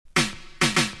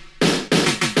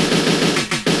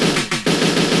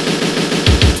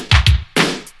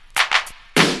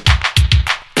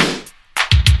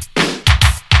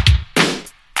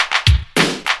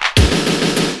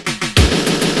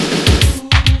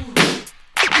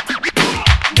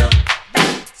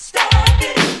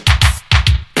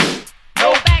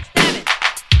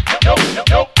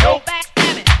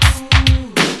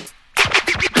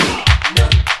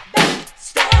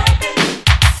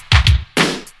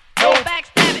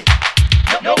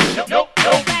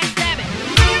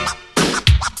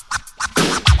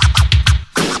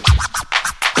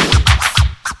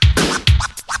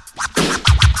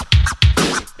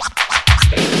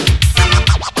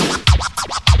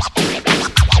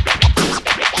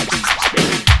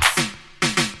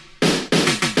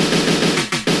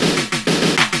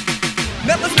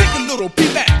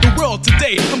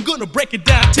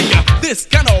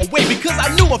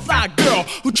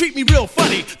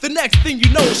next thing you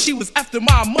know, she was after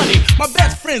my money. My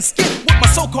best friend skipped with my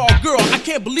so-called girl. I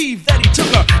can't believe that he took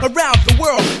her around the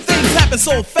world. Things happen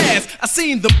so fast, I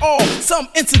seen them all. Some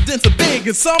incidents are big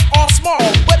and some are small,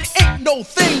 but it ain't no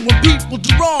thing when people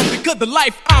do wrong. Because the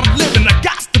life I'm living, I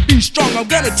got to be strong. I'm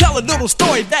gonna tell a little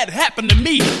story that happened to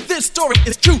me. This story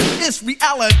is true, it's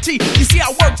reality. You see,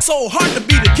 I worked so hard to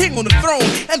be the king on the throne,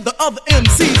 and the other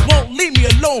MCs won't leave me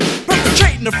alone,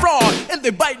 perpetrating the fraud, and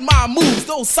they bite my moves.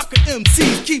 Those sucker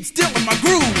MCs keep stealing my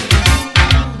groove.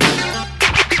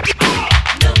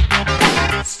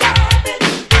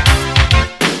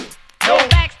 No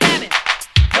backstabbing.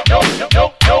 No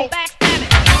backstabbing.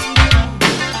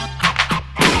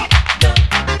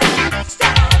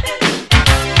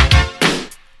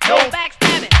 No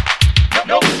backstabbing.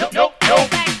 No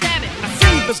backstabbing. I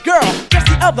seen this girl just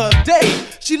the other day.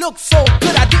 She looked so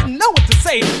good, I didn't know what to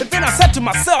say. But then I said to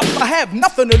myself, I have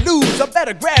nothing to lose. I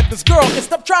better grab this girl and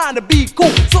stop trying to be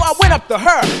cool. So I went up to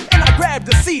her and I grabbed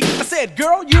the seat. I said,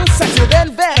 girl, you're sexier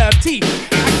than vanity.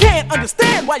 I can't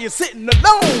understand why you're sitting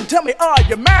alone. Tell me, are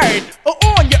you married or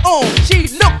on your own? She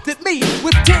looked at me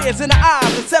with tears in her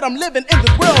eyes and said, I'm living in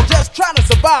this world just trying to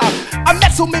survive. I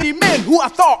met so many men who I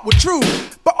thought were true,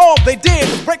 but all they did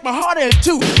was break my heart in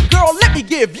two. Girl, let me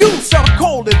give you some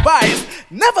cold advice.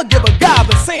 Never give a guy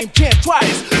the same chance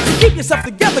twice. So keep yourself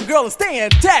together, girl, and stay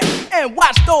intact, and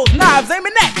watch those knives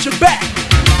aiming at your back.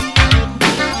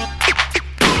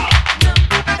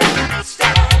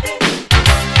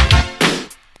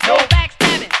 No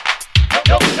backstabbing.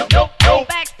 No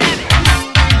backstabbing.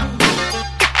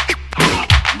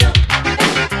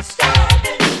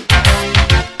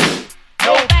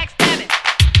 No backstabbing.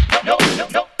 No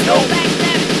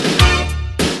backstabbing.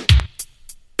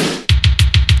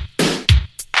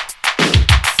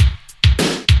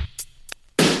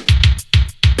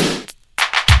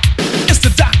 It's the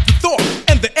Dr. Thorpe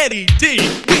and the Eddie D.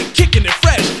 We kicking it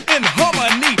fresh in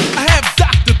harmony. I have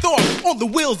Dr. Thorpe on the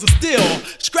wheels of steel.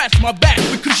 Scratch my back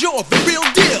because you're the real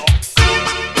deal.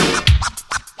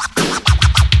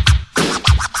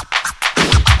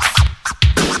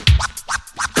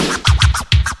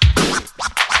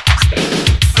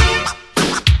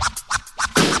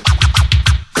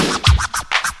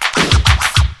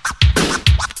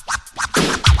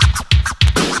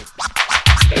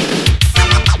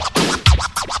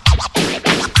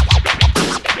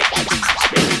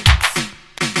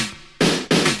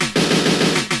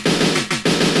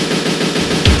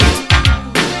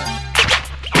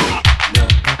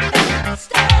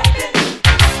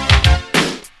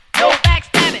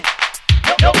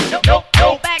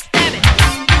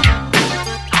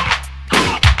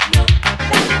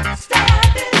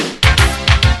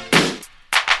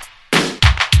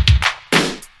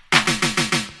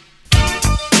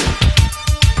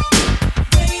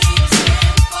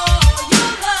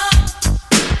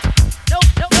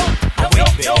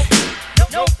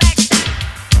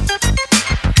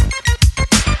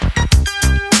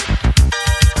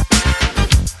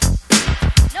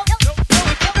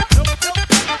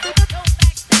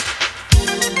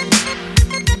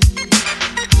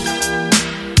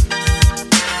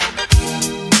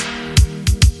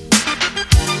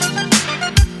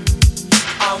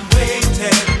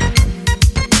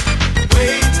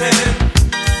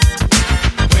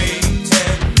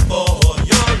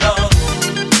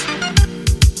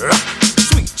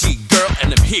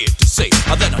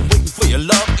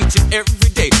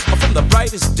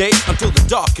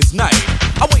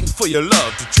 Your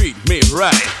love to treat me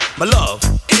right. My love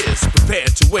is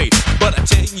prepared to wait, but I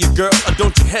tell you, girl,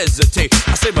 don't you hesitate.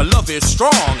 I say my love is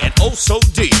strong and oh so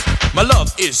deep. My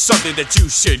love is something that you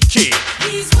should keep.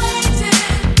 He's waiting,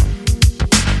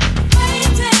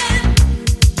 waiting,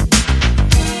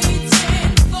 waiting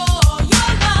for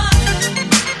your love.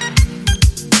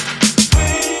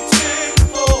 Waiting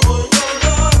for your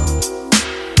love.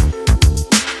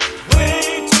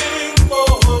 Waiting for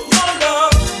your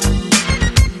love.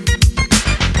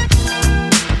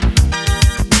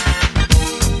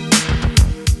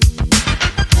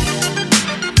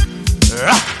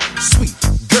 Sweet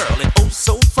girl and oh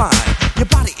so fine. Your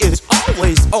body is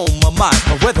always on my mind.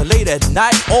 Whether late at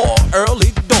night or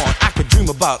early dawn, I could dream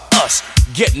about us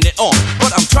getting it on.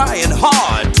 But I'm trying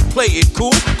hard to play it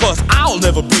cool, cause I'll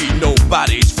never be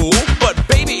nobody's fool. But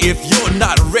baby, if you're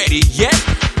not ready yet,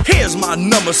 here's my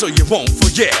number so you won't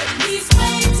forget. He's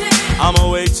waiting, I'm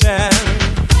a-waiting,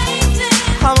 waiting,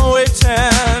 I'm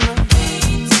a-waiting.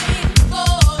 waiting for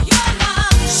your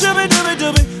love.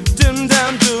 Shooby-dooby-dooby,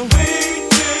 dim-dam-doo.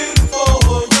 Waiting for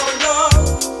your love.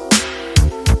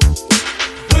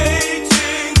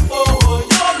 Waiting for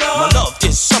your love. My love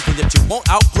is something that you won't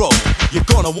outgrow. You're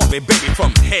gonna want me, baby,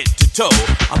 from head to toe. toe.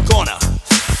 I'm gonna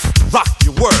rock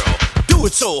your world. Do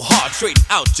it so hard, straighten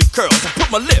out your curls. I put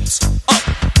my lips up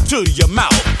to your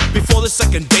mouth. Before the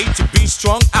second date to be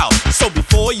strung out. So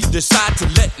before you decide to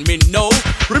let me know,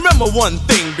 remember one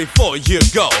thing before you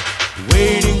go.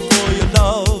 Waiting for your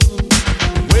love,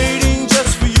 waiting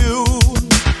just for you.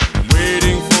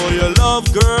 Waiting for your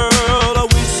love, girl, I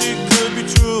wish it could be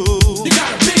true. You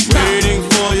got a big mouth. Waiting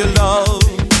for your love,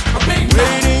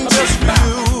 waiting just for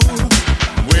you.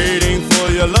 Waiting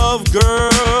for your love,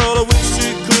 girl, I wish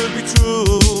it could be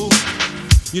true.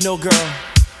 You know, girl,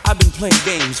 I've been playing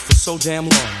games for so damn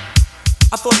long.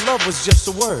 I thought love was just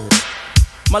a word.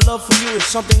 My love for you is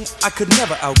something I could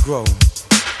never outgrow.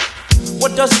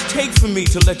 What does it take for me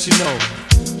to let you know?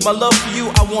 My love for you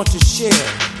I want to share.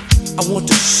 I want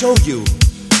to show you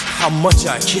how much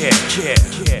I care.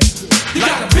 You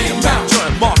got a big mouth.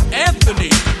 Join Mark Anthony.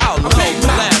 Our love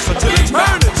will last until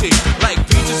eternity. Like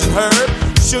peaches and herb,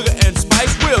 sugar and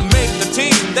spice, we'll make the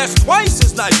team that's twice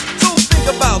as nice. So think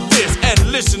about this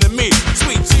and listen to me.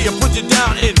 Sweet G, I put you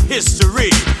down in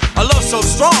history. A love so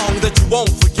strong that you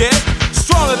won't forget.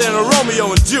 Stronger than a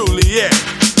Romeo and Juliet.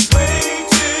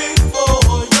 Waiting for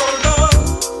your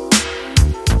love.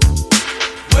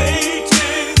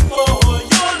 Waiting for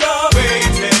your love.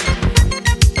 Waiting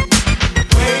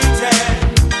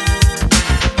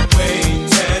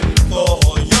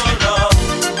for your love.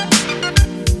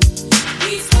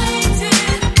 He's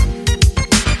waiting,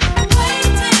 waiting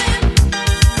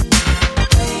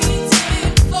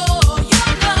for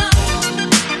your love.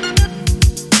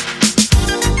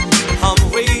 I'm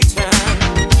waiting.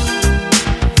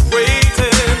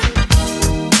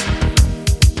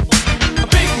 A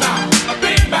big mouth. A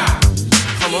big mouth.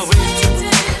 I'm waiting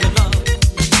for your love.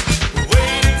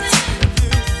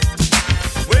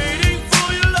 Waiting for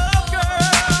your love,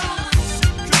 girl.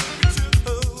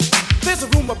 There's a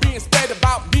rumor being spread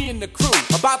about me and the crew,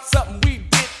 about something we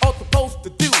did or supposed to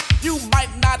do. You might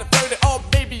not have heard it, or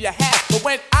maybe you have, but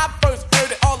when I first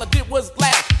heard it, all I did was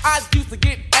laugh. I used to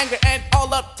get angry and all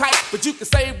uptight, but you can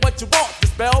say what you want,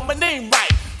 just spell my name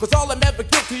right, cause all I'm ever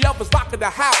guilty of is rocking the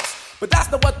house. But that's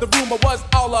not what the rumor was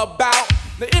all about.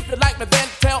 Now if you like me, then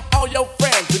tell all your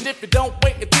friends, and if you don't,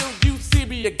 wait until you see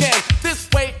me again. This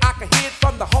way I can hear it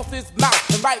from the horse's mouth,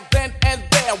 and right then and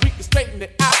there we can straighten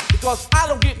it out, because I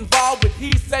don't get involved with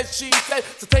he said, she said.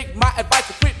 So take my advice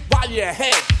and quit while you're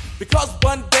ahead, because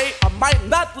one day I might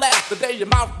not last. The day your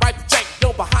mouth write the check,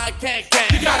 no behind can.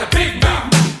 You got a big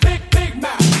mouth, big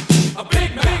mouth, a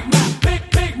big mouth,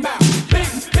 big mouth,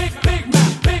 big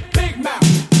mouth, big mouth.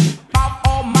 Mouth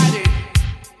almighty.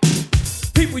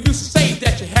 People used to say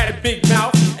that you had a big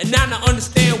mouth, and now I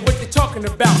understand what they're talking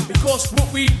about. Because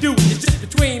what we do is just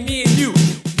between me and you,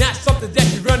 not something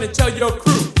that you run and tell your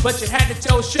crew. But you had to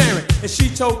tell Sharon, and she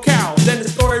told Carol. Then the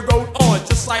story rolled on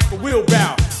just like a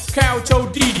wheelbarrow. Carol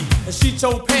told Dee Dee, and she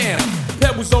told Pam.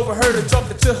 Pebbles overheard her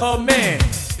talking to her man.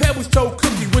 Pebbles told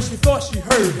Cookie what she thought she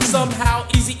heard, and somehow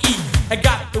Eazy-E had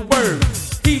got the word.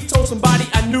 He told somebody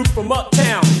I knew from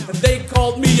uptown, and they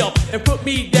called me up and put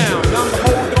me down. Now the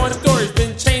whole darn story's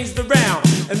been changed around,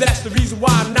 and that's the reason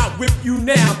why I'm not with you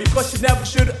now. Because you never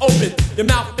should have opened your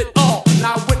mouth at all, and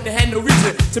I wouldn't have had no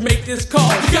reason to make this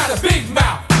call. You got a big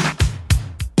mouth,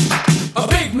 a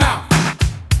big mouth.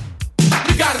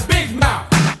 You got a big mouth,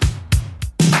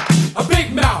 a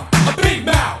big mouth, a big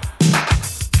mouth.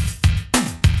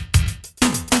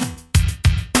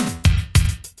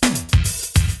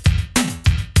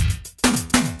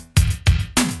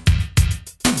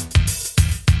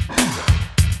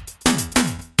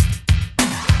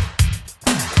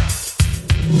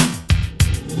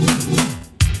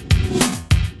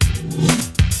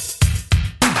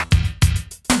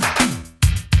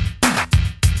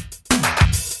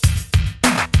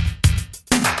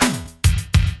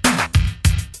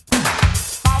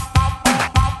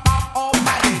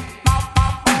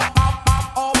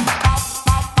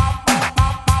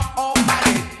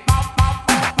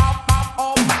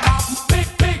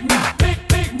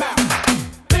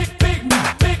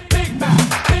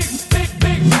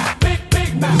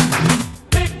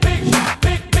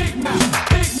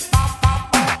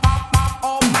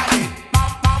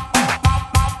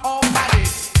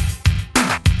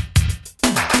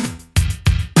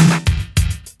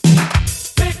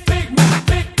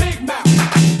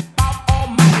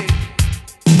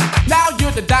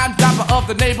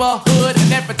 The neighborhood,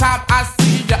 and every time I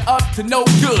see you, you're up to no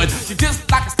good. You're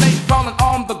just like a snake crawling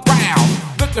on the ground,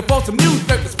 looking for some new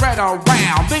dirt to spread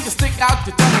around. Then you stick out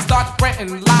your tongue and start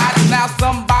spreading lies, and now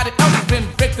somebody else has been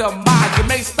victimized. You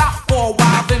may stop for a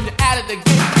while, then you at it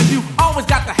again, and you always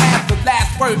got to have the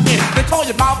last word in. They call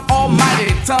your mouth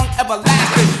almighty, tongue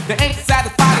everlasting. They ain't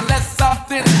satisfied unless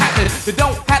You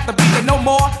don't have to be there no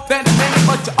more than a minute,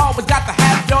 but you always got to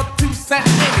have your 2 cents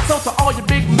in it. So to all your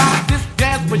big mouths, this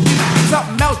dance for you.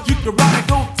 Something else you can run and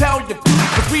go tell your crew.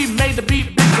 Cause we made the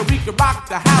beat big so we could rock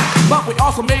the house, but we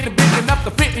also made it big enough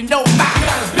to fit in your mouth. You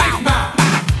got a big mouth.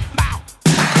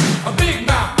 A big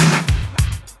mouth.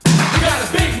 You got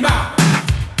a big mouth.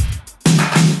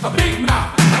 A big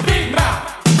mouth. A big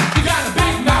mouth. You got a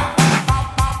big mouth.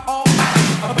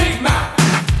 A big mouth.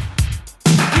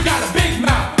 You got a big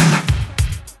mouth.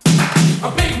 A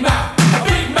big mouth. A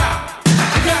big mouth.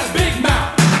 You got a big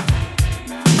mouth.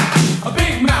 A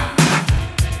big mouth.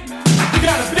 You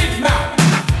got a big mouth.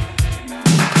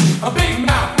 A big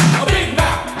mouth. A big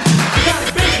mouth. You got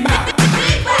a big mouth.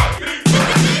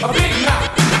 A big mouth.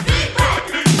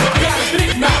 You got a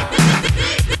big mouth.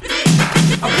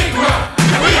 A big mouth.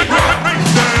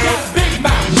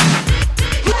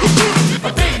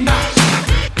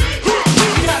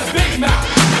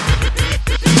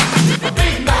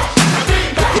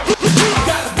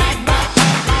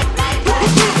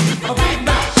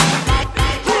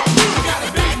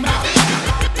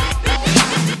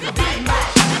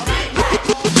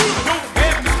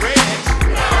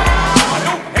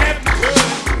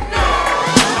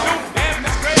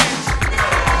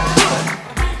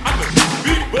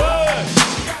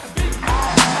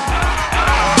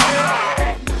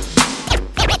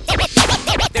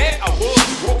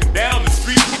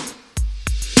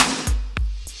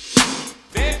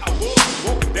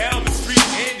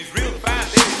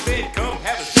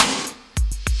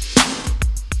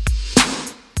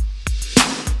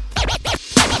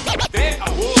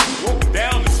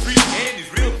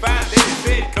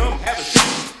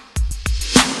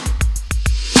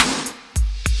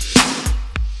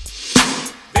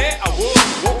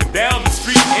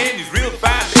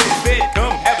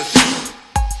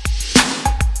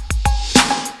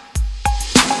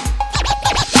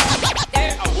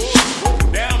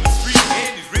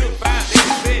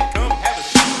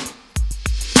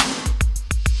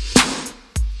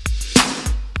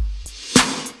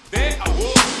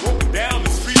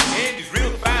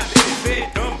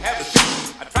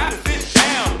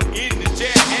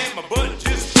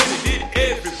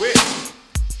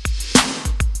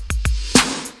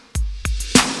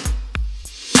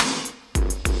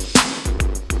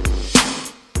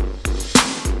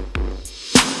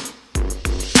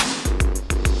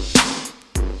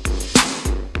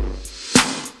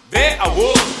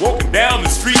 Walking down the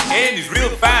street and these real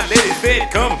fine ladies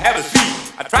said, come have a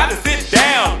seat. I tried to sit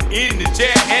down in the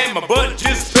chair and my butt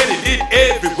just spreaded it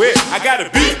everywhere. I got a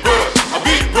big butt, a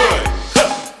big butt,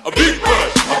 huh, a big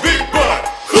butt, a big butt,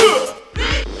 huh.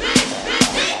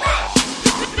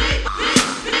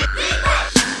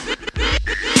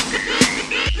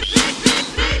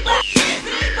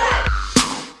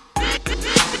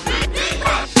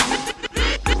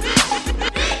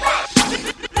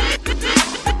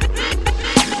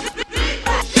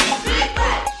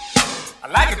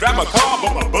 Drive my car,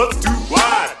 but my butt's too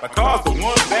wide. My car's the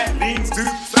one that leans to the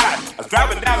side. I was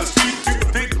driving down the street to the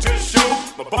picture show.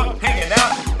 My butt hanging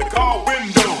out the car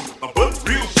window. My butt's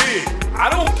real big.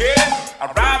 I don't care. I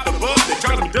ride the bus. They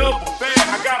charge me double fare.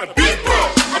 I got a big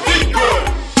butt, a big butt,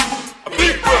 a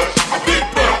big butt, a big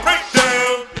butt.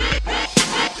 Breakdown.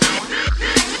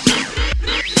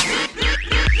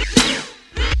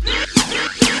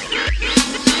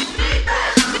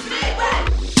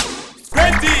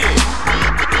 Scratchy.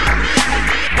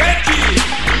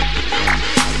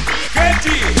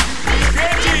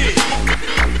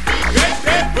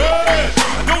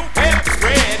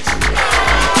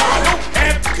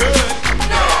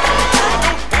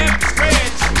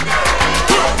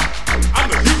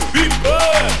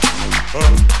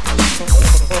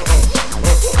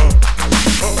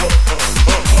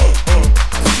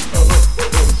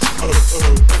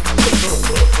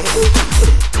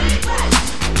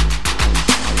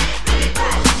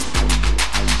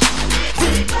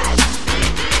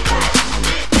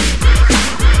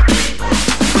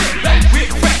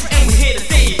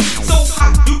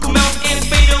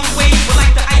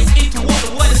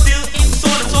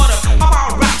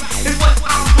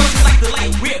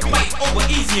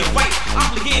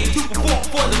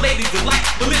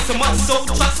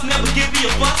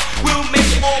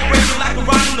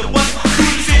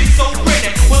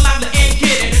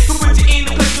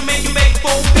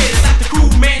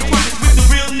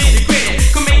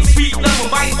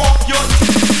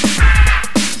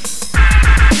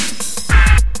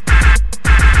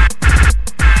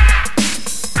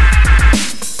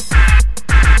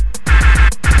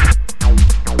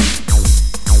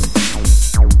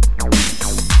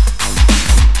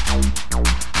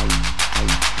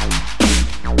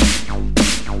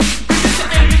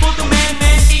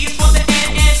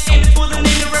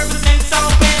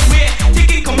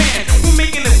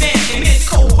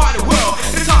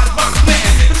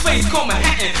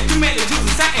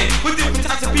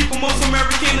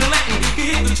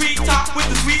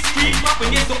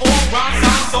 rhyme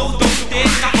sound so dope, you dare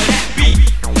stop with that beat.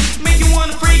 Make you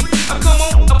wanna freak, come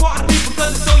on, a part of me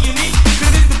because it's so unique.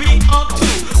 Cause it's the beat of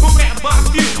two, programmed by a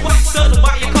few, but studied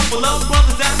by a couple of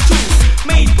brothers that's two.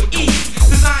 Made for ease,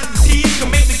 designed to tease, can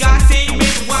make the guy say,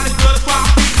 make the why the girls cry,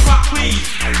 please.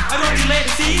 I don't you let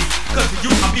it tease, cause for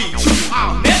you I'll be true,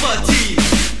 I'll never tease.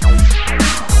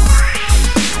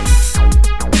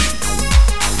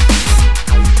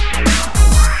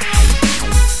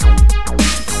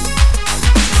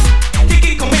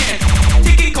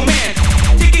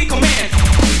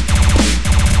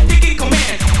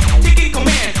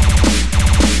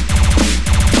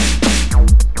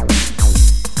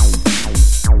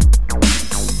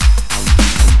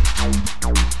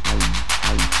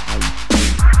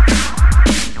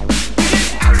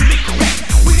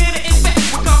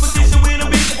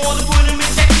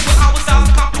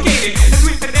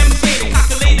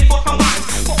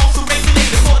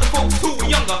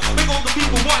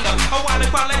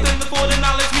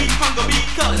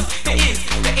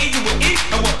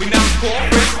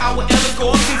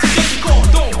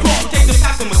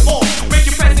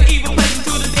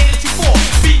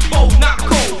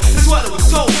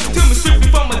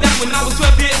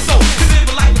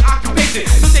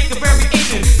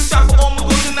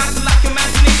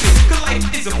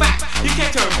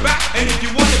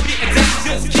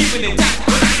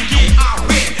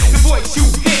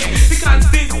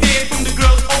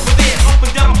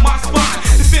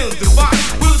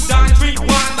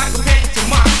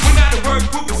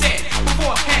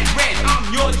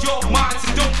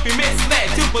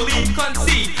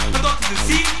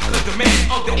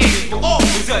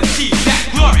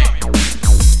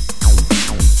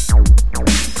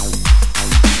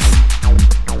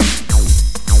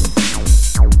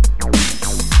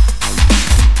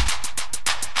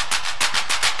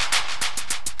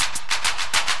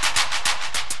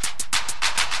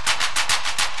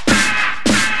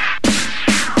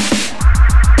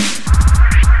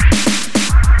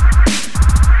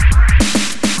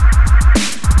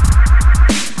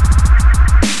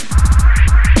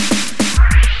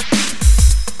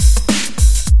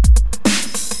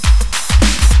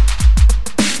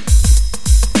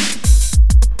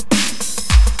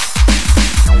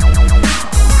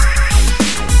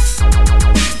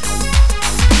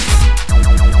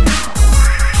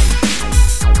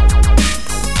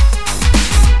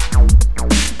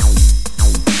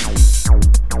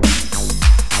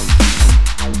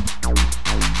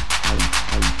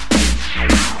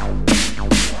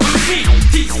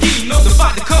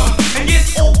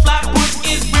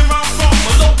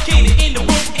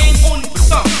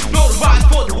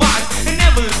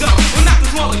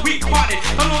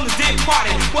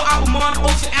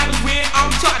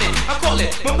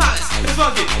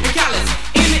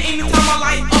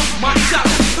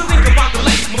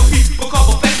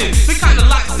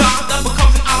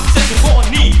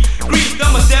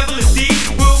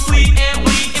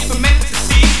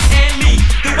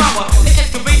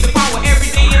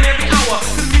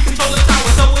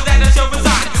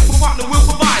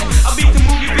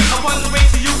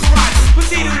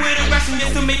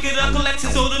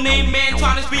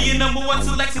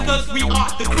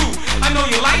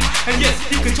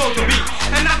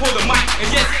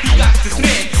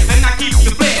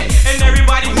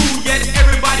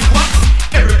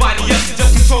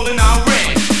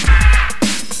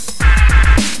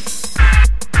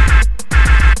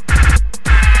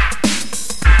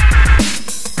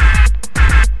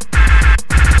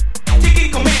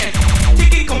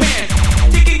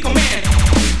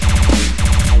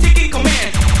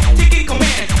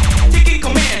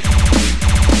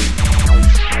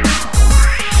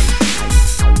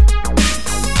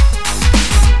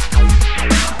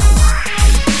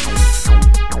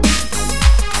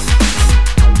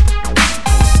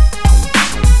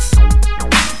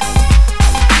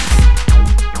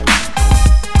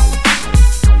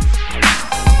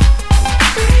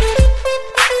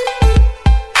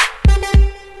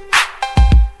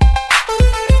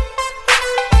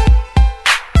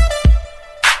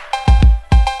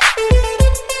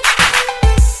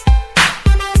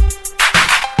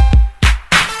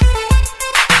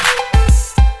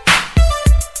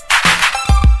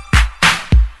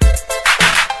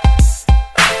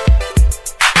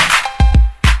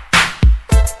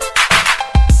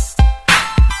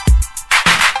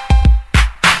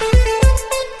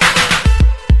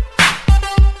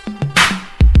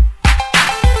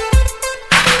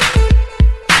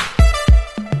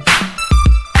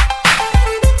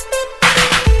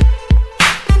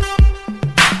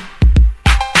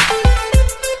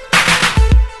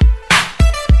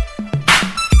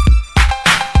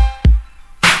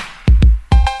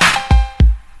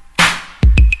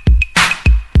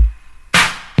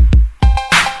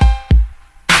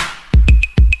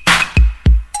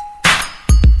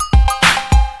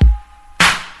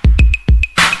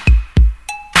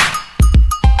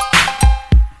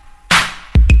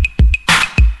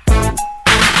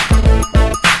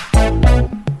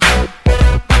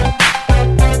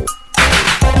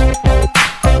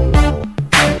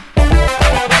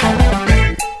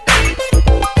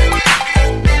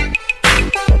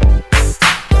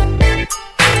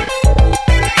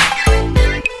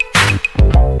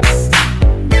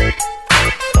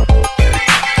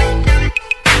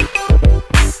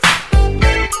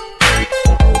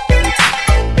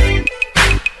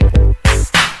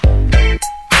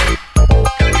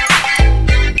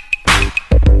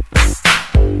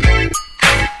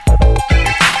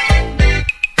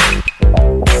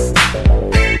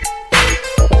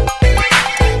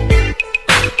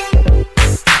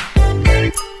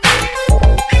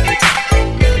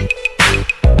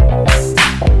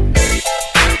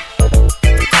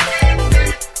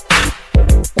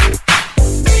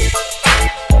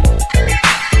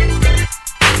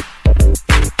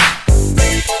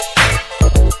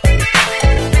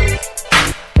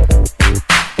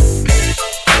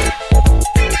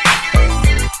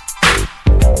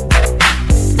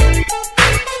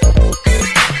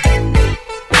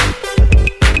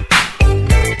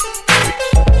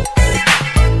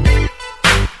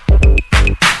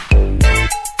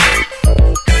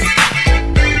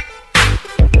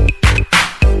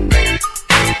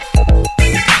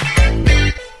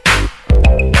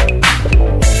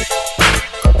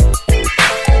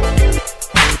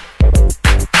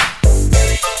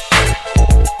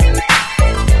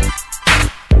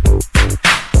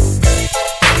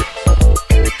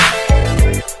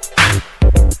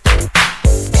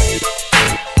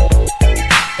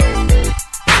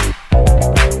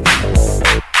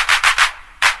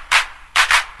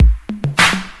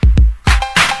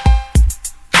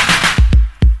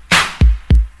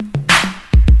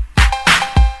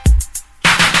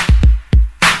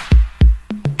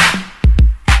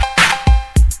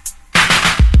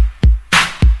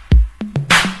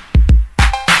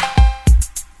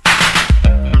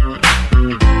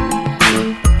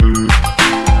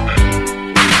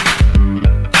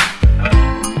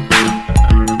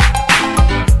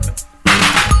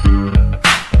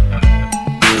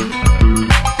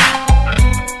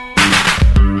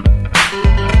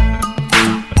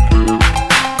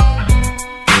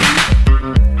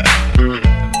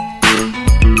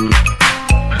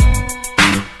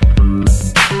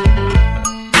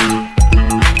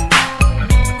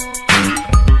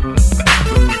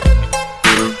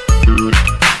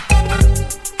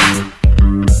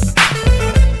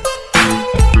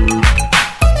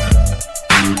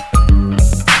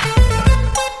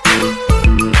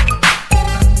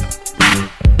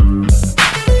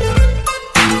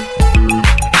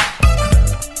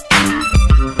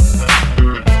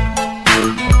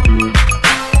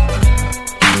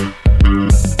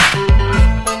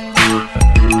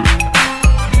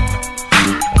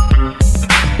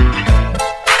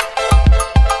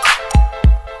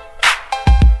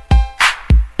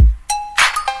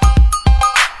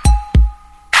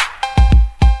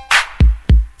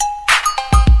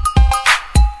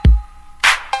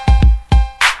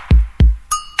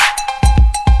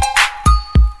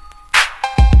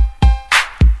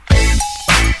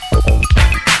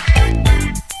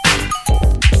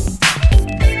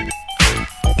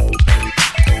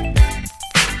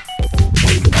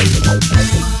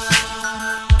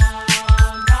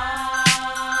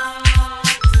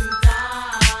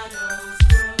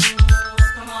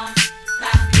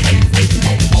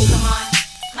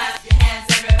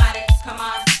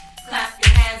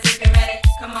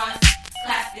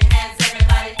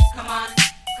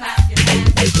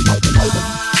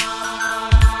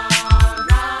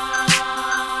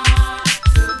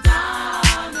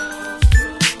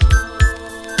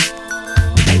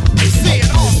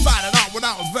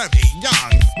 very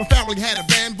young. My family had a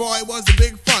band, boy, it was a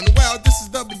big fun. Well, this is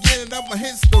the beginning of my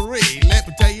history. Let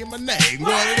me tell you my name,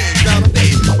 what it is, Donald D.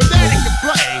 My daddy could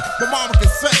play, my mama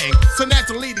could sing, so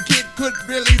naturally the kid could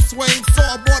really swing. So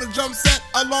I bought a drum set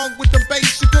along with the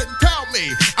bass. She couldn't tell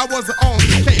me I wasn't on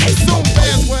the case. Soon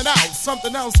bands went out,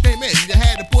 something else came in. You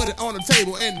had to put it on the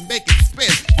table and make it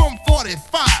spin. From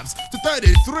 45s to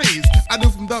 33s, I knew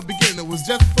from the beginning it was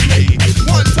just for me.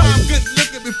 One time, good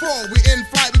looking before we in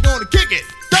flight, we gonna kick it.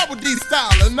 Double D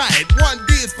style tonight. One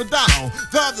D is for Donald,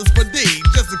 the other's for D.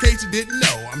 Just in case you didn't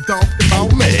know, I'm talking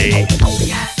about me. We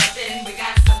got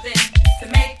something to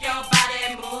make your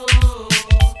body move.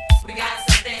 We got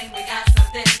something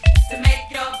to make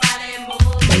your body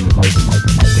move.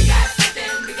 We got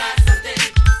something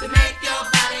to make your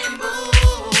body move.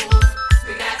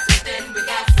 We got something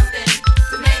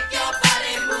to make your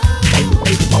body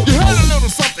move. You heard a little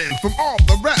something from all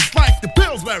the rest, like the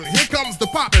Pillsbury. Here comes the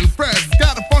poppin' fresh. It's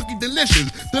got a funky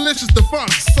delicious the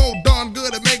funk. So darn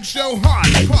good it makes your heart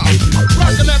pump.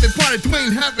 Rockin' every party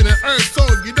between heaven and earth, so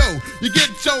you know you get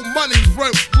your money's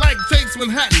worth. Like Chase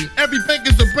Manhattan, every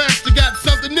baker's a breast. You got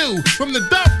something new from the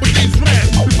dump with these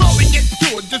rats. Before we get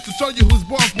to it, just to show you who's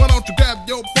boss, why don't you grab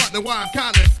your partner while I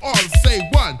count it all and say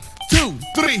 1, 2,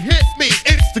 3, hit me,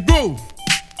 it's the groove.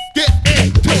 Get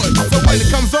into it, so when it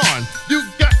comes on, you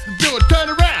got to do it, turn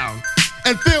around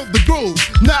and feel the groove.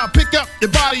 Now pick up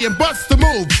your body and bust the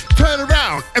move. Turn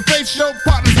around and face your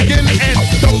partners again,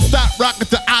 and don't stop rocking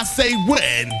till I say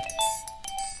when.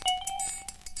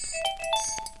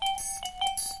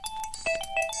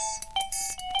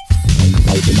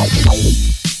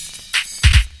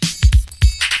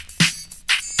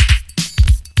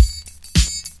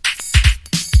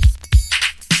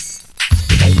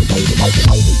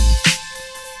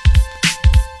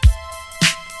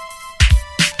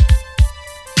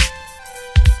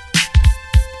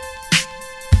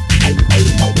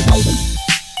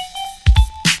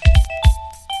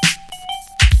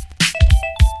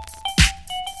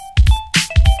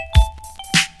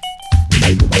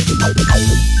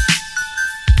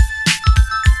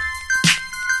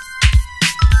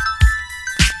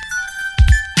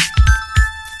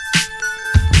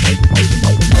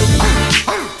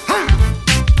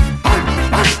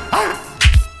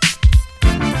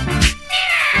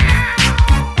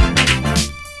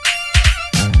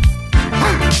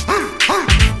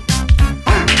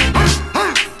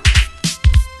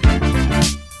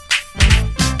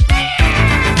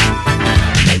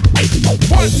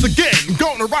 Once again,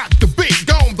 gonna rock the beat,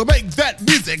 gonna make that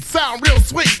music sound real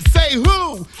sweet. Say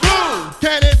who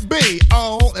can it be?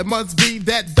 Oh, it must be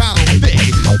that Donald D.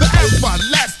 The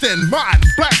everlasting mind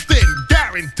blasting,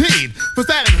 guaranteed for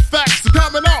satisfaction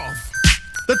coming off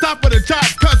the top of the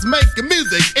charts, cause making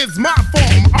music is my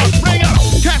form of bring up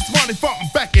cash money from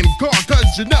back in car,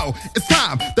 cause you know it's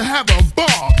time to have a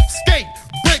ball. Skate,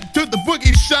 break to the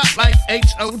boogie shot like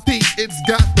H.O.T. It's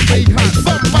got to be hot.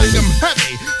 Some like them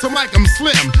heavy, some like them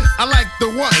slim. I like the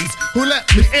ones who let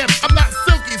me in. I'm not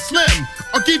Silky Slim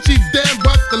or Geechee Dan,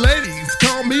 but the ladies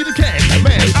call me the Candy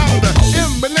Man. I'm the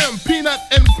M&M peanut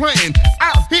and plain,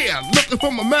 out here looking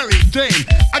for my Mary Jane.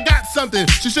 I got something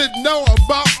she should know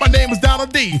about. My name is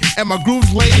Donald D, and my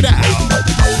groove's laid out.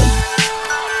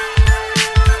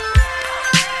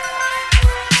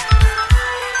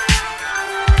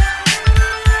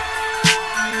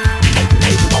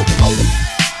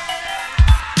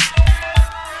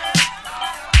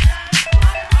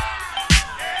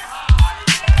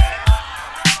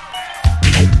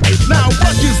 Now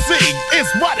what you see is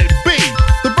what it be.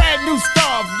 The brand new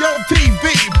star of your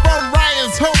TV. From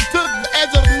Ryan's home to the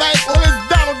edge of the night. Well, it's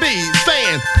Donald D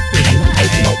saying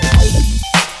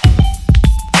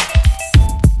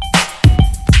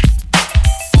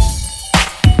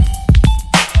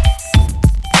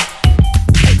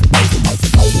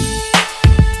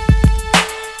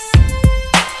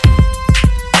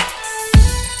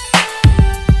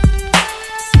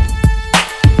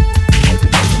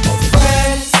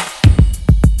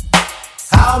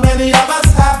how many of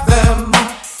us have them?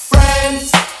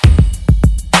 Friends,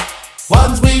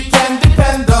 ones we can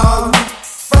depend on.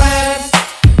 Friends,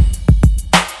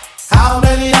 how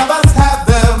many of us have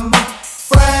them?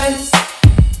 Friends,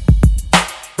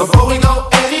 before we go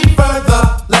any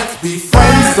further, let's be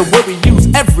friends. Friends is a word we use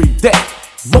every day.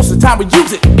 Most of the time we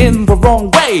use it in the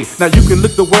wrong way. Now you can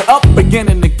look the word up again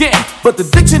and again, but the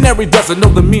dictionary doesn't know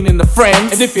the meaning of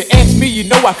friends. And if you ask me, you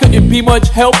know I couldn't be much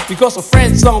help, because a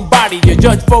friend's somebody you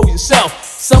judge for yourself.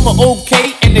 Some are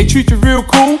okay and they treat you real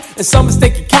cool, and some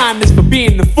mistake your kindness for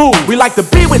being the fool. We like to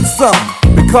be with some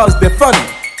because they're funny.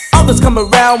 Others come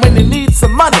around when they need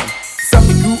some money. Some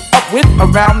you grew up with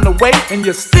around the way, and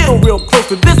you're still real close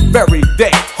to this very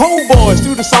day. Homeboys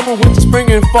through the summer, winter,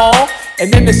 spring, and fall.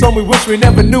 And then there's some we wish we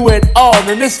never knew at all.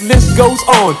 And this list goes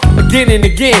on again and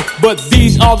again. But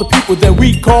these are the people that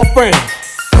we call friends.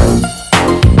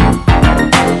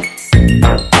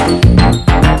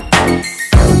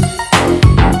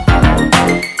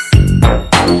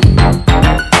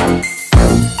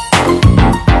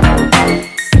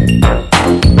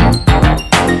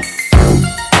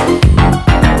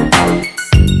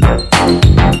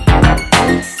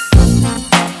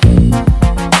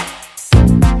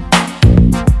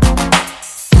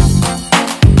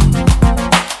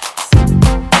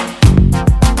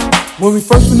 When we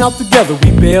first went out together, we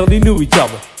barely knew each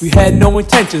other. We had no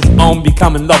intentions on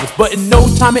becoming lovers, but in no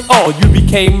time at all, you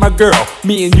became my girl.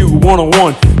 Me and you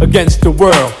one-on-one against the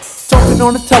world. Talking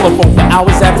on the telephone for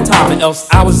hours at a time, and else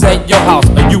I was at your house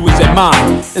or you was at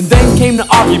mine. And then came the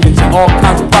arguments and all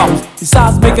kinds of problems.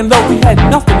 Besides making love, we had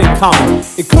nothing in common.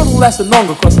 It could've lasted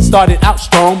longer cause it started out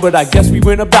strong, but I guess we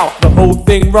went about the whole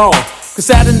thing wrong.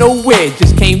 Cause out of nowhere it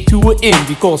just came to an end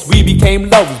because we became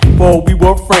lovers before we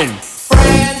were friends.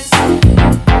 Friends.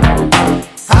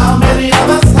 How many of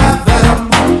us have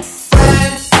them?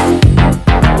 Friends.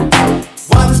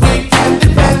 Ones we can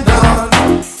depend on.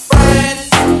 Friends.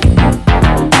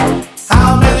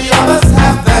 How many of us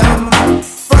have them?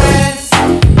 Friends.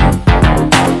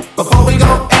 Before we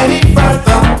go any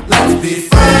further, let's be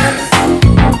friends.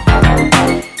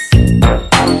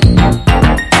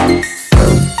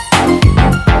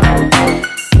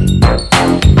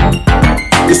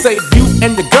 You say you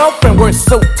and the girlfriend were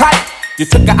so tight. You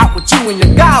took her out with you and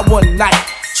your guy one night.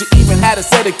 She even had a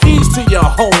set of keys to your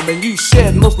home, and you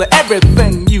shared mostly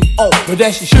everything you own. But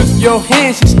as she shook your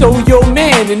hand, she stole your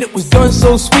man, and it was done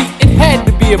so sweet, it had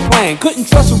to be a plan. Couldn't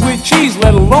trust her with cheese,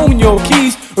 let alone your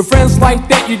keys. With friends like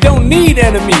that, you don't need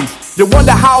enemies. You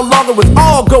wonder how long it was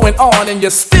all going on, and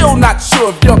you're still not sure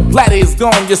if your bladder is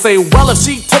gone. You say, well, if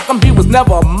she took him, he was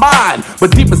never mine.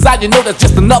 But deep inside, you know that's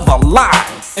just another lie.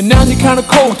 And now you're kinda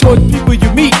cold toward the people you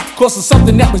meet, cause of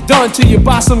something that was done to you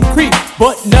by some creep.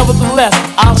 But nevertheless,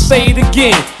 I'll say it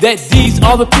again, that these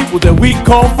are the people that we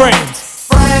call friends.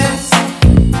 Friends.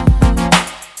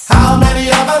 How many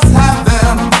of us have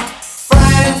them?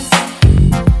 Friends.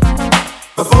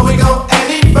 Before we go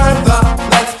any further,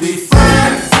 let's be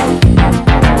friends.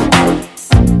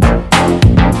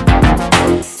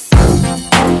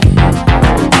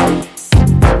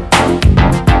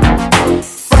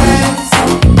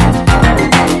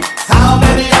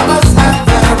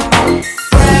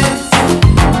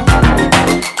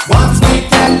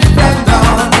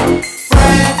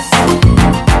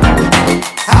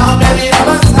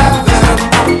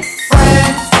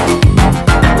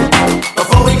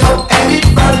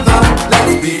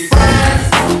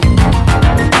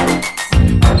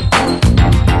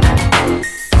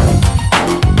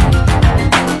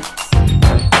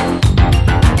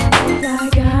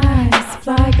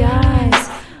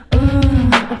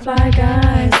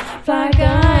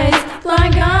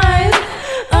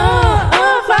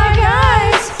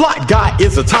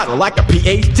 Is a title like a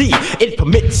PhD. It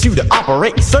permits you to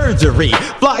operate surgery.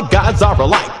 Fly guys are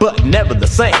alike, but never the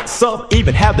same. Some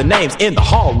even have the names in the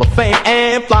Hall of Fame.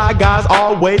 And fly guys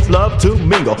always love to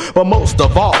mingle, but most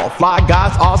of all, fly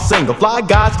guys are single. Fly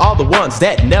guys are the ones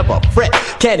that never fret,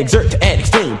 can exert to an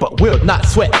extreme, but will not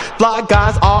sweat. Fly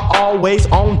guys are always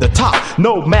on the top,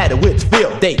 no matter which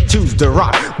field they choose to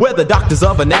rock. Whether doctors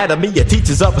of anatomy or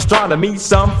teachers of astronomy,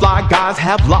 some fly guys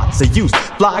have lots of use.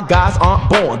 Fly guys aren't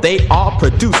born, they are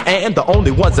produced, and the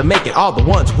only ones that make it are the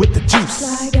ones with the juice.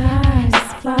 Fly guys,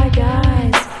 fly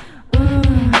guys,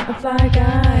 fly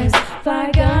guys,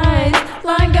 fly guys,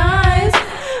 fly guys,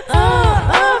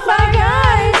 fly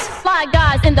guys. Fly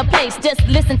guys in the place, just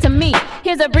listen to me.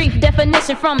 Here's a brief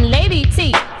definition from Lady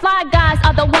T. Fly guys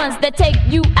are the ones that take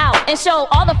you out and show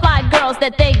all the fly girls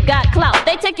that they got clout.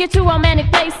 They take you to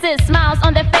romantic places, smiles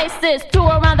on their faces,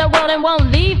 tour around the world and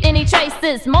won't leave any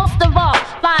traces. Most of all,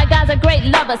 fly guys are great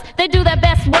lovers. They do their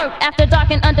best work after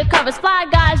dark and undercovers. Fly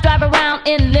guys drive around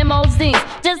in limousines,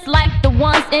 just like the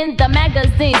ones in the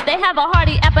magazines. They have a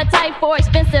hearty appetite for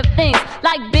expensive things,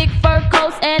 like big fur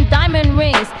coats and diamond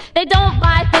rings. They don't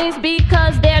buy things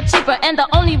because they're cheaper, and the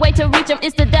only way to reach them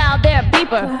is to dial their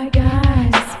beeper. Fly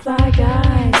guys, fly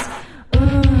guys,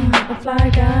 fly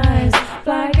guys,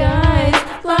 fly guys,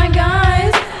 fly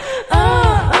guys,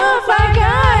 fly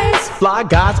guys. Fly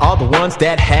guys are the ones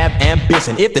that have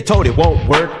ambition. If they're told it won't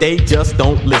work, they just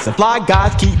don't listen. Fly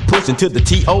guys keep pushing to the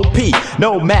T.O.P.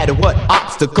 no matter what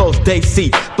obstacles they see.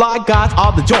 Fly guys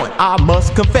are the joint, I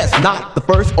must confess. Not the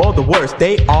first or the worst,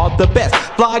 they are the best.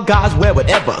 Fly guys wear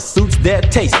whatever suits their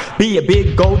taste, be it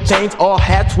big gold chains or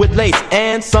hats with lace.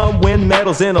 And some win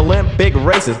medals in Olympic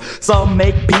races, some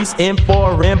make peace in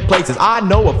foreign places. I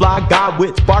know a fly guy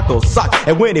with sparkle socks,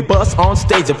 and when he busts on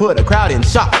stage and put a crowd in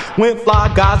shock. When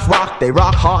fly guys rock, they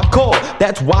rock hardcore.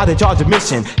 That's why they charge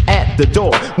admission at the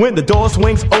door. When the door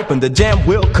swings open, the jam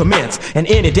will commence, and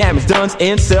any damage done's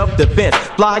in self-defense.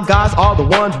 Fly guys are the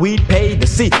ones we pay to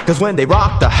see, cause when they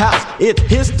rock the house, it's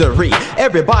history.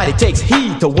 Everybody takes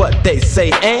heed to what they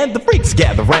say, and the freaks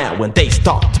gather round when they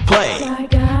start to play. Fly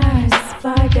guys,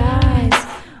 fly guys,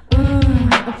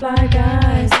 fly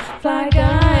guys, fly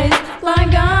guys, fly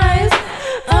guys,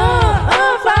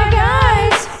 fly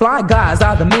guys. Fly guys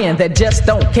are the men that just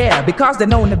don't care, because they're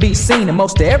known to be seen in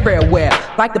most everywhere.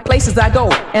 Like the places I go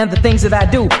and the things that I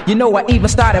do. You know, I even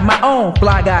started my own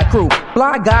fly guy crew.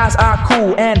 Fly guys are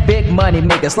cool and big money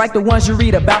makers, like the ones you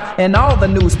read about in all the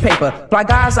newspaper. Fly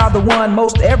guys are the one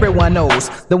most everyone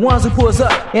knows, the ones who pulls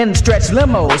up in stretch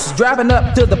limos, driving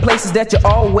up to the places that you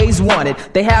always wanted.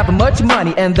 They have much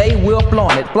money and they will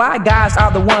flaunt it. Fly guys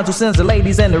are the ones who sends the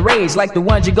ladies in the rage, like the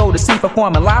ones you go to see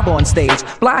performing live on stage.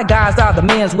 Fly guys are the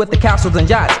men with the castles and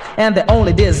yachts, and their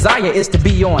only desire is to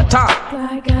be on top.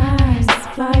 Fly guys,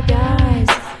 fly guys,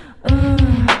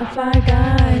 fly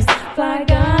guys, fly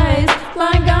guys,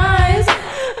 fly guys,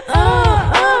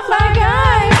 fly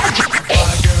guys. Magic,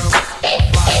 magic,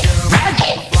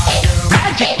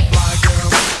 magic,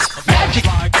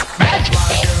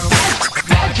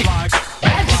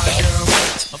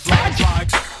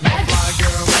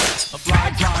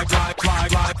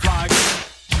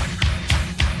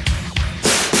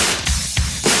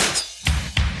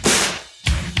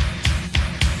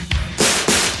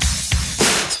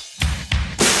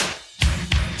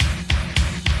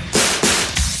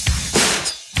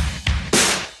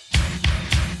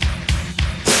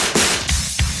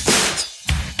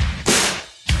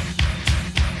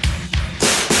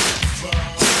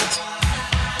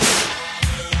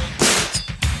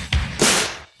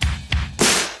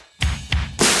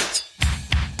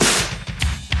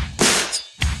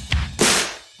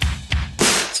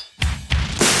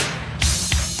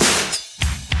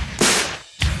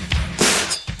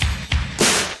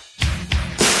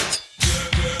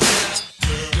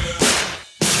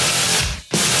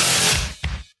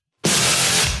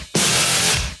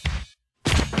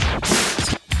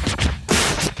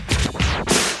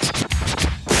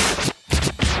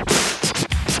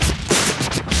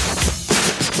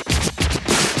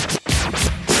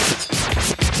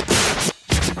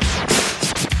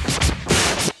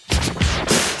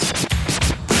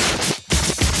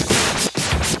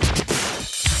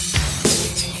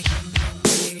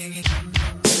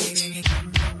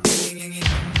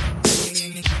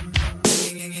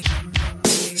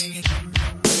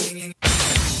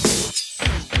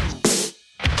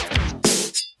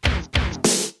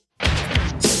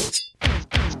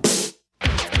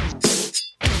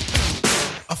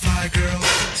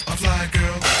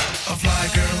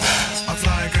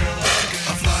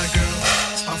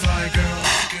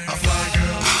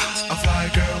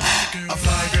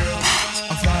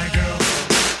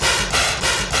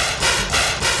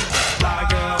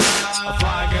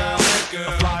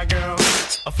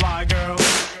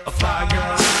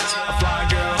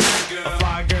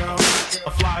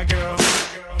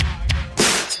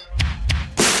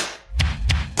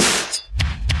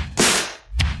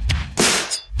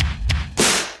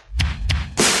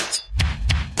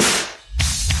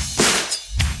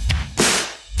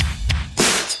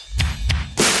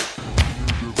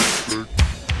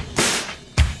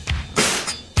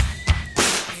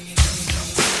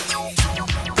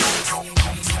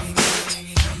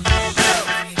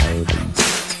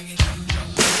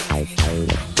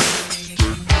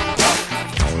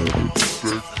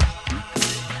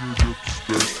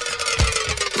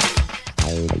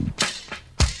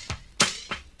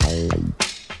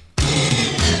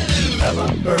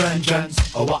 engines,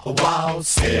 oh wow, oh wow,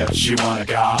 say if she wanna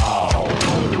go.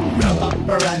 Rev up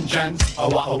her engines, oh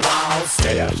wow, oh wow,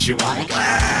 say if she wanna go.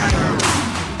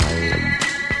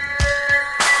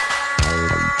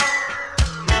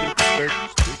 Dipstick,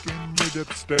 stick in your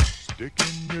dipstick, stick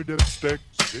in your dipstick,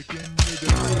 stick in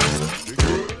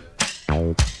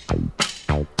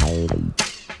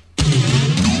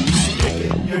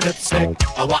your dipstick,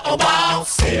 oh wow,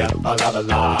 say it, oh la la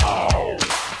la.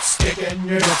 Sticking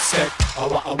your dipstick, oh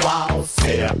wow, oh wow,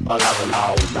 say it, a loud,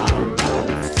 loud, loud,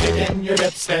 loud. Sticking your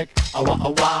dipstick, oh wow,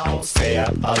 oh wow, say it,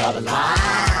 a loud,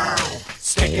 loud.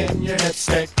 Sticking your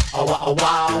dipstick, oh wow, oh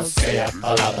wow, say it,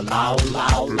 a loud, loud,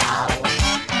 loud, loud.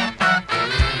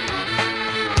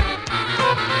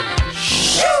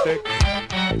 Stick.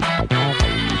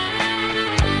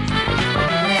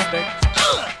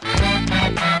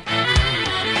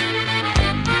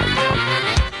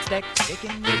 Stick,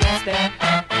 sticking your dipstick.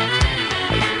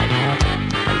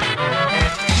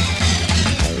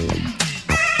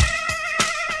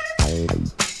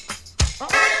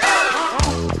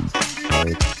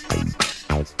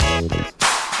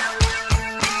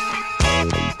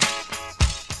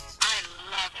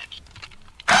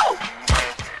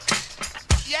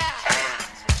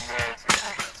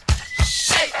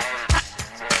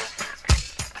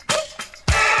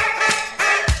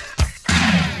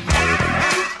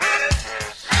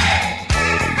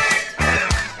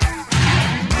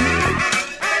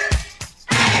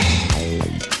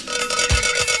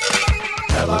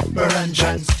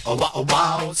 Oh wow, oh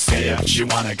wow, say if you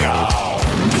wanna go.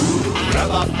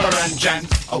 Rev up her engine,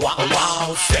 oh wow, oh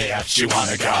wow, say if you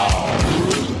wanna go.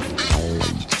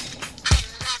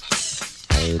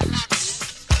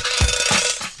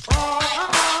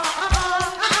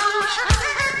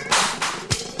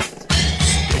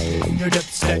 Stick in your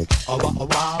dipstick, oh wow, oh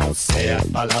wow, say it,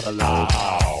 a love a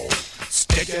loud.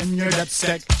 Stick in your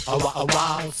dipstick, oh wow, oh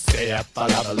wow, say it, a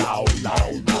love a loud,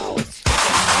 loud, loud.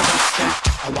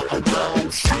 I want a wow,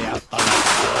 say up a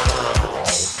loud.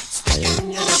 Stick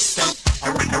in your dipstick, I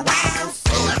want a wow,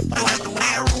 say up a loud,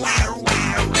 wow, wow,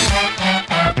 wow.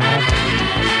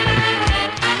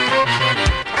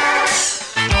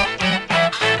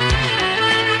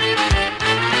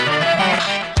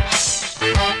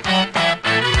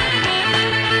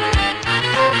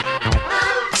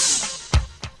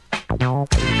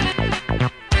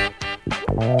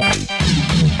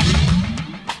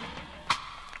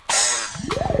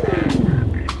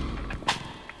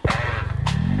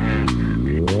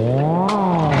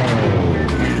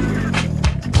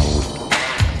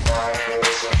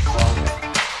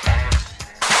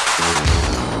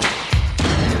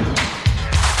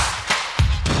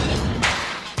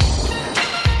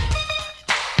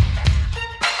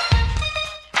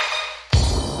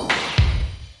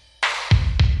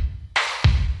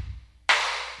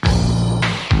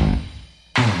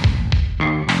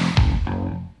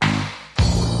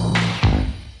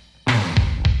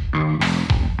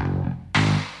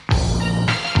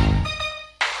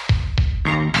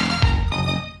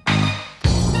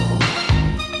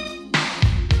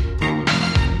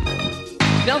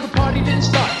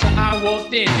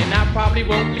 And I probably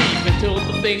won't leave until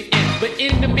the thing ends. But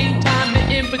in the meantime, the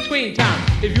in-between time,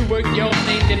 if you work your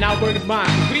thing, then I'll work mine.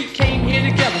 We came here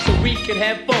together so we could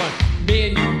have fun. Me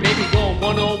and you, baby, going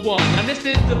one-on-one. Now this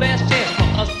is the last chance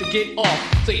for us to get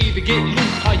off. So either get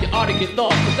loose or you ought to get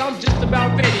lost. Cause I'm just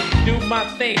about ready to do my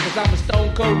thing. Cause I'm a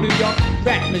stone cold New York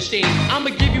rap machine.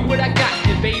 I'ma give you what I got,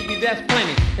 and baby, that's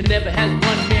plenty. And never has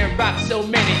one man rock so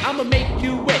many. I'ma make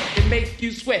you wet and make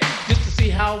you sweat, just to see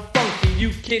how funky you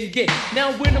can get.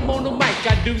 Now when I'm on the mic,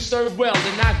 I do serve well,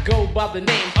 and I go by the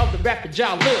name of the rapper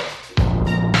y'all love.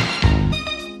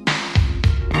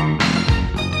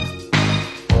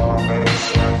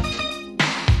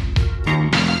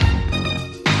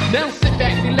 Now sit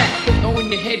back, relax, put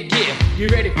on your headgear. You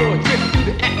ready for a trip through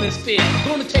the atmosphere?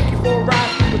 Gonna take you for a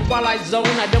ride through the twilight zone.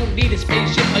 I don't need a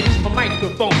spaceship, I use my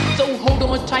microphone. So hold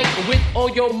on tight with all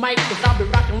your mic, cause I'll be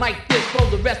rocking like this for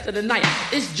the rest of the night.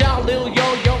 It's Jalil,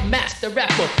 your master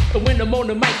rapper. And when I'm on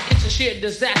the mic, it's a sheer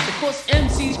disaster. Cause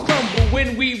MCs crumble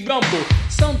when we rumble.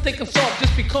 Some think I'm soft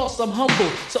just because I'm humble.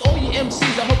 So all you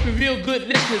MCs, I hope you're real good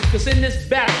listeners. Cause in this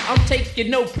battle, I'm taking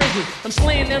no prisoners. I'm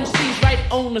slaying MCs right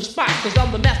on the spot. Cause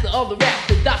I'm the master of the rap,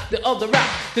 the doctor of the rap,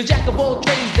 the jack of all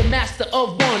trades, the master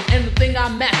of one. And the thing I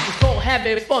master is called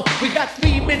having fun. We got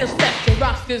 3 minutes left to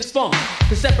rock this funk,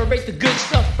 to separate the good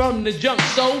stuff from the junk.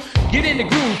 So get in the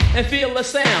groove and feel the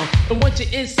sound. And once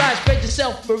you're inside, spread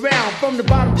yourself around. From the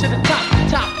bottom to the top,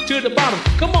 top to the bottom.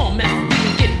 Come on, man, we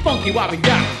can get funky while we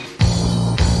got it.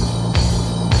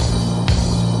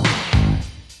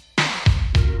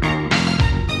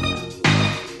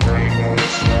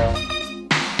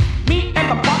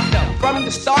 From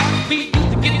the start, we used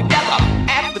to get together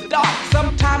at the dark.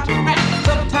 Sometimes we rap,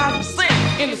 sometimes we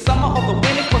sing. In the summer or the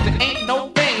winter, cause it ain't no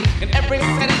thing. And every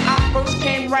Saturday I first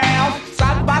came round,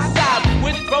 side by side we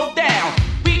would throw down.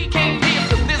 We came here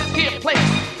to this here place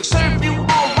to serve you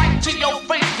all right to your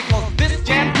face. Because this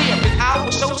jam here is our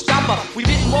showstopper. We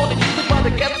did more than you could, but I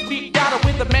guess we got it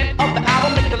with the men of the hour.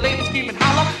 Make the ladies scream and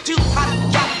holler. Too hot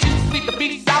to drop, too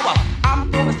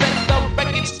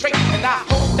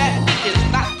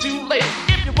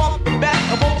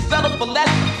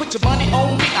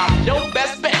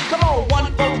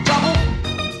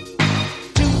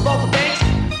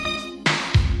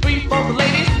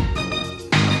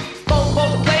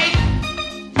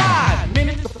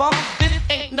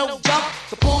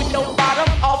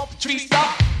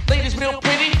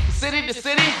city,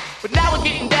 city. But now we're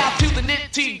getting down to the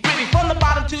nitty gritty. From the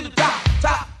bottom to the top,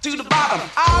 top to the bottom.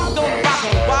 I'm gonna rock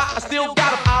 'em, why? I still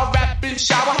got 'em. I'll rap and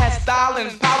shower, has style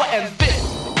and power. And this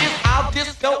is our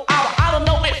disco hour. I don't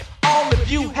know if all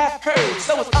of you have heard.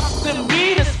 So it's up to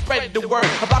me to spread the word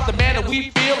about the man that we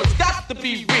feel. It's got to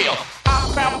be real.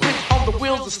 Our crown prince on the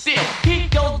wheels of steel. He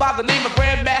goes by the name of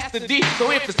Grandmaster D.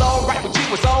 So if it's alright with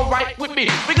you, it's alright with me.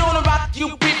 We're gonna rock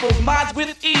you people's minds with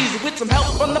ease, with some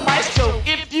help from the maestro,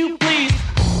 if you please.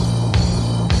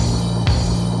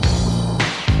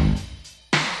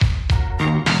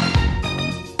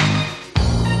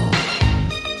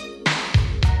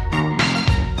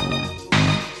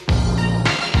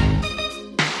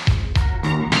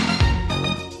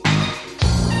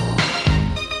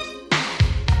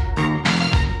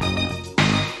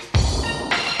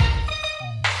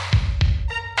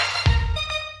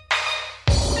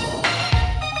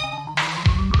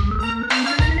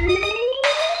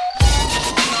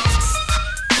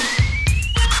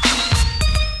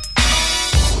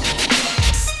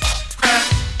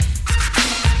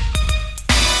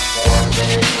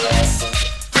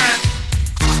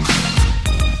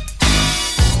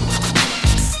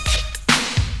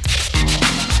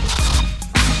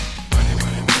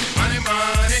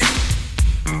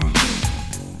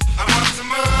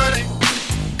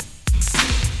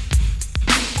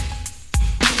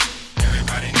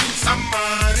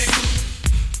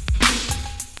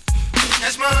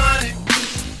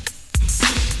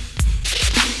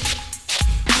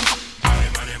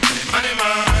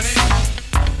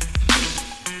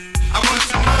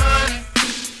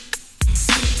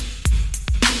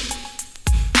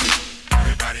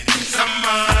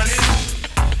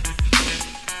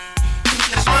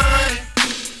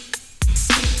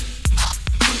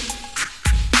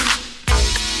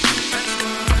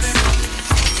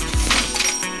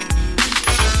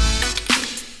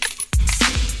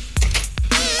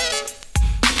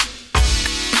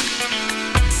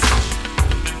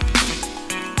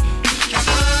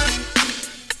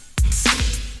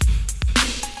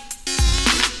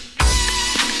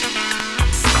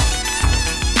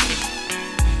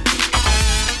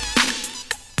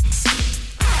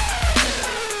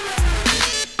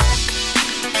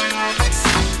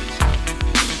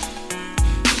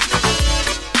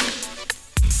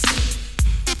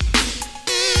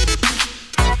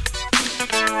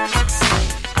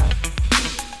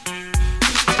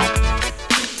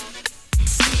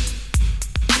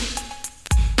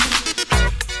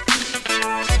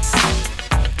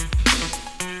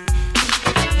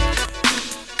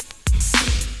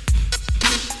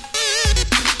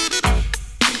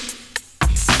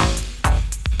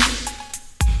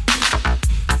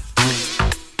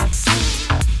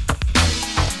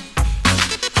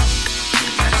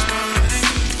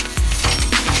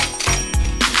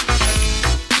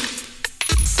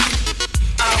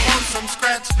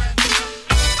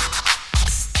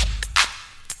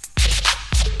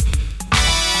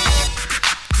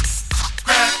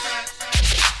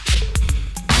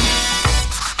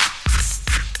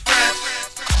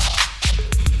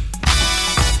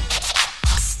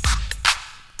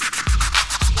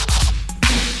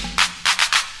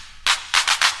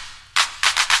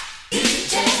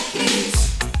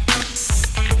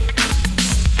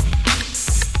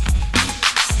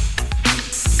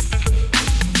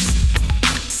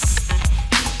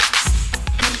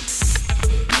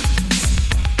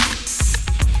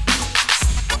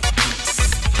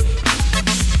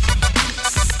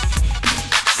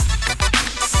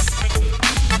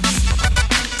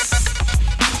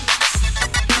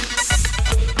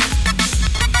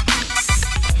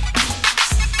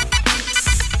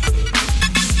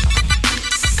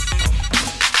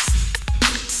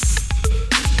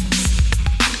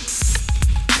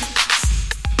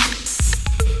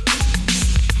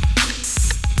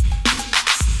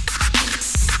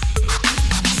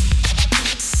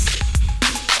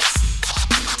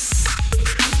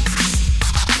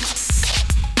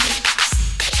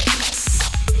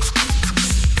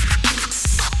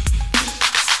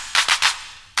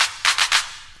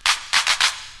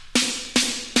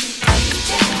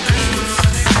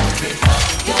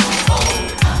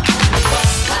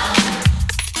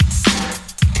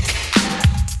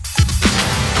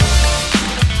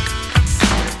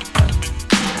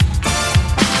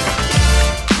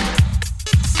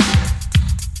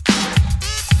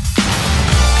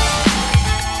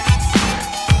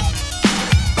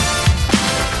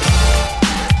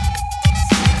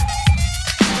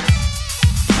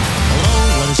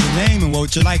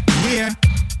 what you like to hear?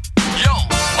 Yo,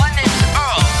 my name's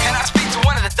Earl. Can I speak to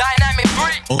one of the Dynamic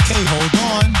Three? Okay, hold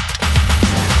on.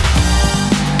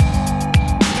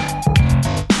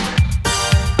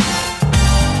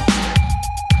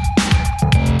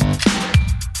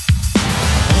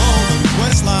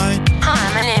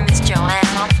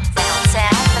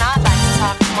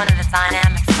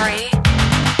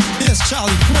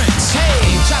 Prince.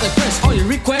 Hey, Charlie Prince on your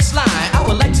request line. I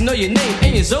would like to know your name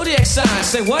and your zodiac sign.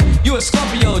 Say what? You a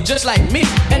Scorpio just like me,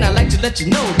 and I'd like to let you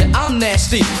know that I'm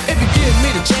nasty. If you give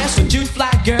me the chance, would you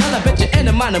fly, girl? I bet you any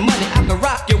amount of money I can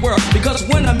rock your world. Because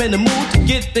when I'm in the mood to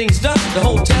get things done, the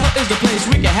hotel is the place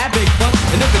we can have big fun.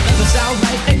 And if it doesn't sound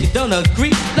right and you don't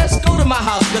agree, let's go to my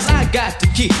house, cause I got the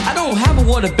key. I don't have a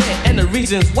water bed, and the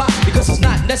reason's why, because it's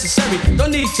not necessary,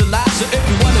 don't need to lie. So if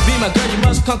you wanna be my girl, you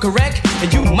must come correct,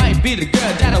 and you might be the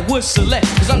girl that I would select.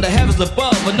 Cause I'm the heavens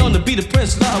above, but known to be the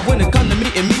prince love. When it come to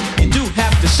meeting me, you do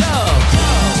have to shove.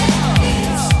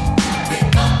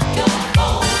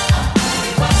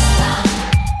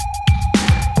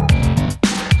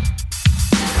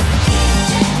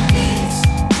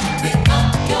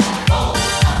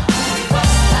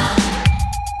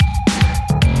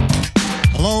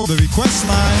 Hello, the request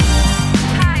line.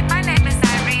 Hi, my name is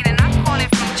Irene, and I'm calling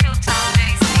from Chilltown,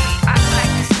 JC. I would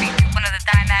like to speak to one of the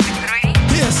Dynamic 3.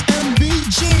 Yes,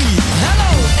 MBG.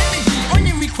 Hello, MBG on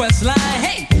your request line.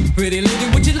 Hey, pretty lady,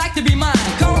 would you like to be mine?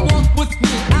 Come walk with me,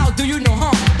 I'll do you no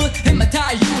harm. But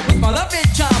hypnotize you with my love and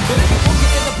charm. But if you won't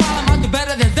get the problem, I'll do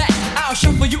better than that. I'll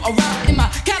shuffle you around in my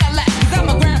Cadillac. Cause I'm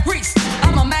a grand priest,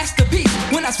 I'm a masterpiece.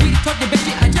 When I sweet talk you,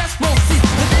 baby, I just won't see.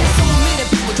 But there's so many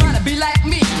people trying to be like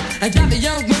me. I drive the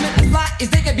young women as fly as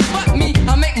they can be but me.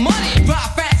 I make money,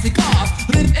 drive fancy cars,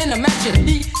 live in a mansion,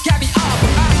 eat caviar.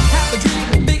 But I have a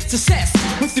dream of big success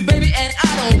with you, baby, and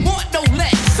I don't want no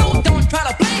less. So don't try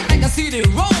to play like I see the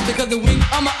road, because the wing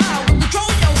on my eye will control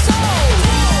your soul.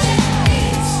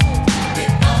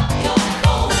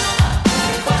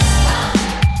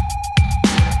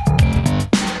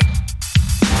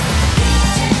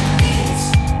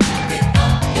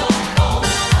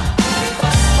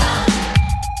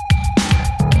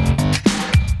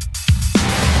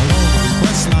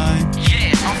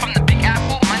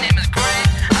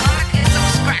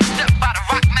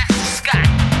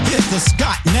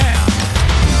 Scott now.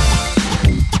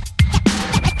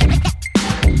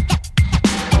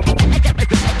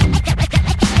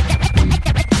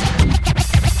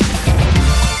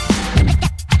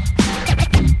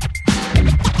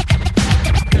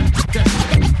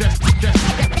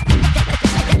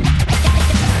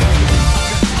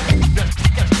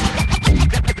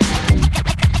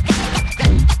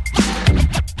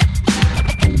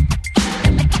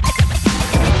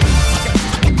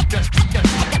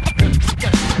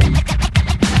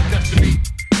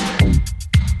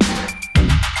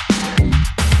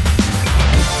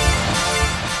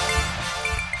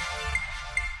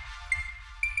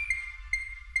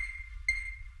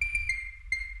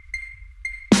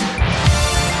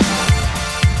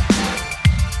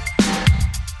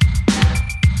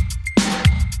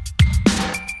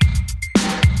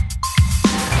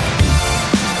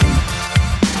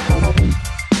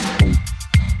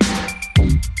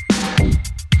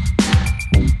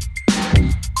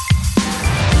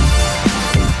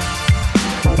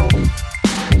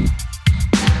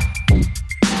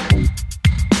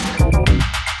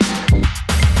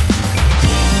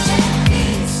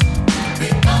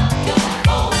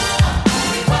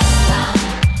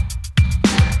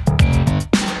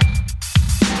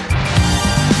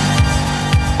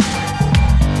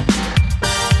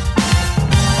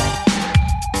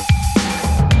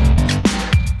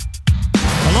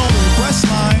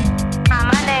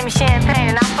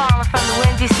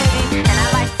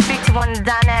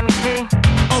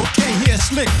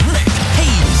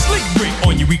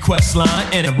 Request line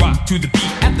and a rock to the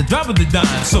beat at the drop of the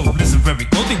dime. So listen very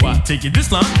closely while I take you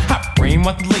this line. I brain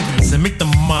with the ladies and make them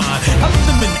mine. I look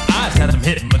them in the eyes, had them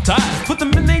hypnotized. Put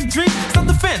them in their dreams, start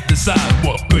to fantasize.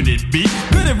 What could it be?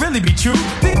 Could it really be true?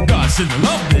 Think God sent the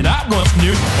love that I once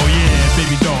knew. Oh yeah,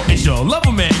 baby doll, it's your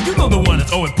lover man. You know the one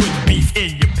that's always putting beef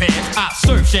in your pants. I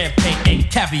serve champagne and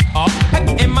caviar. I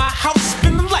get in my house,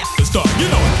 spinning like a star. You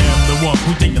know I am the one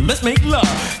who thinking let's make love.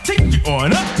 Take you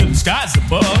on up to the skies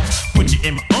above. Put you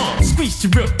in my arms, squeeze you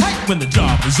real tight when the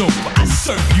job is over. I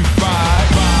serve you right,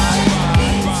 right,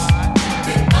 right, right.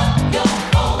 Pick up your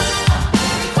phone,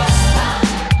 request line.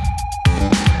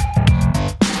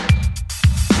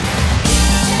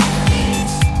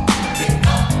 Pick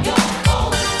up your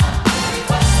phone,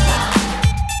 request line.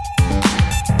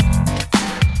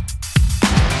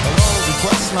 Hello,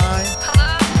 request line. Hello?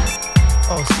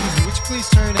 Oh, excuse me, would you please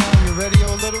turn down your radio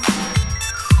a little?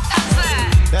 How's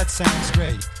that? That sounds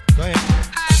great. Go ahead.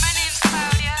 Hi, my name's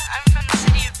Claudia. I'm from the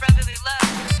city of brotherly love.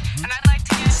 And I'd like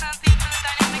to hear something from the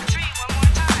Dynamic 3 one more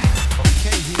time.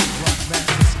 Okay, here's Rock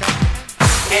Master Scott.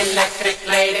 Electric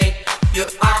lady, you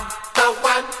are